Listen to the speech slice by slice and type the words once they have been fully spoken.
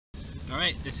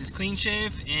Alright, this is Clean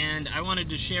Shave, and I wanted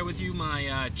to share with you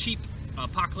my cheap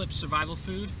apocalypse survival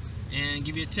food and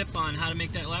give you a tip on how to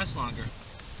make that last longer.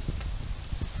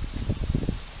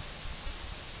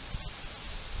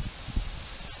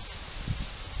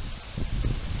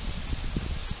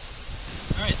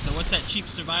 Alright, so what's that cheap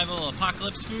survival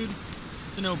apocalypse food?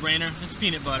 It's a no-brainer. It's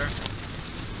peanut butter.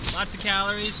 Lots of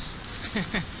calories.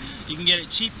 You can get it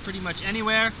cheap pretty much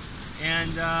anywhere,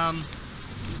 and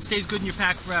it stays good in your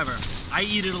pack forever. I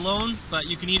eat it alone, but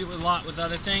you can eat it with a lot with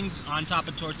other things, on top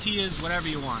of tortillas, whatever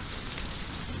you want.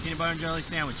 Peanut butter and jelly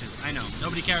sandwiches. I know,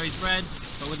 nobody carries bread,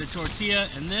 but with a tortilla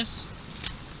and this.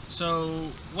 So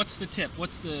what's the tip?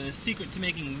 What's the secret to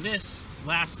making this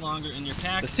last longer in your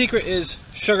pack? The secret is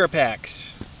sugar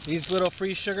packs. These little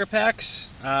free sugar packs,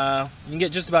 you can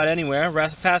get just about anywhere.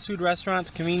 Fast food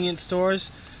restaurants, convenience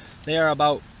stores. They are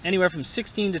about anywhere from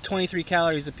 16 to 23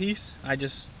 calories a piece. I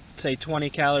just say 20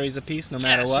 calories a piece no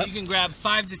matter what. So you can grab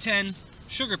 5 to 10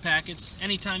 sugar packets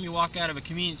anytime you walk out of a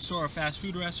convenience store or fast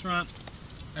food restaurant.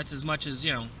 That's as much as,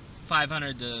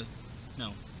 500 to,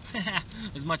 no,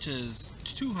 as much as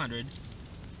 200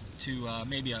 to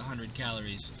maybe 100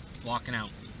 calories walking out.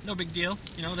 No big deal,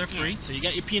 they're free. So you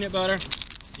got your peanut butter,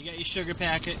 you got your sugar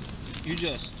packet. You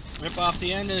just rip off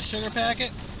the end of the sugar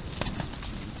packet,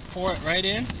 pour it right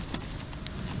in,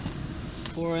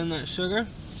 pour in that sugar.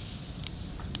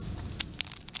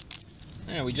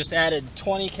 And we just added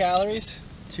 20 calories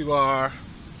to our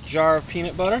jar of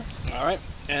peanut butter. Alright,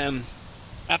 and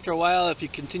after a while, if you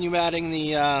continue adding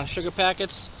the sugar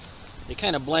packets, they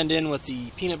kind of blend in with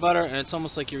the peanut butter, and it's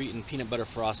almost like you're eating peanut butter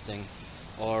frosting.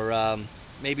 Or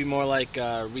maybe more like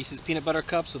Reese's peanut butter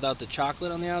cups without the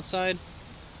chocolate on the outside.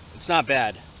 It's not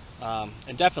bad.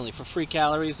 And definitely for free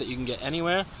calories that you can get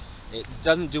anywhere. It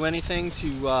doesn't do anything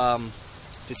to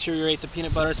deteriorate the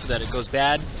peanut butter so that it goes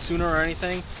bad sooner or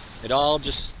anything. It all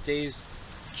just stays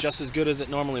just as good as it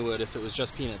normally would if it was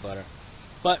just peanut butter.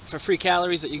 But for free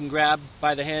calories that you can grab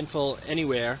by the handful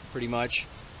anywhere, pretty much,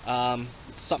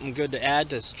 it's something good to add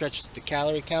to stretch the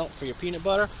calorie count for your peanut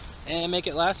butter and make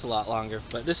it last a lot longer.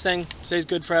 But this thing stays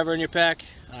good forever in your pack.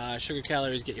 Sugar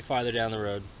calories get you farther down the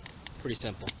road. Pretty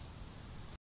simple.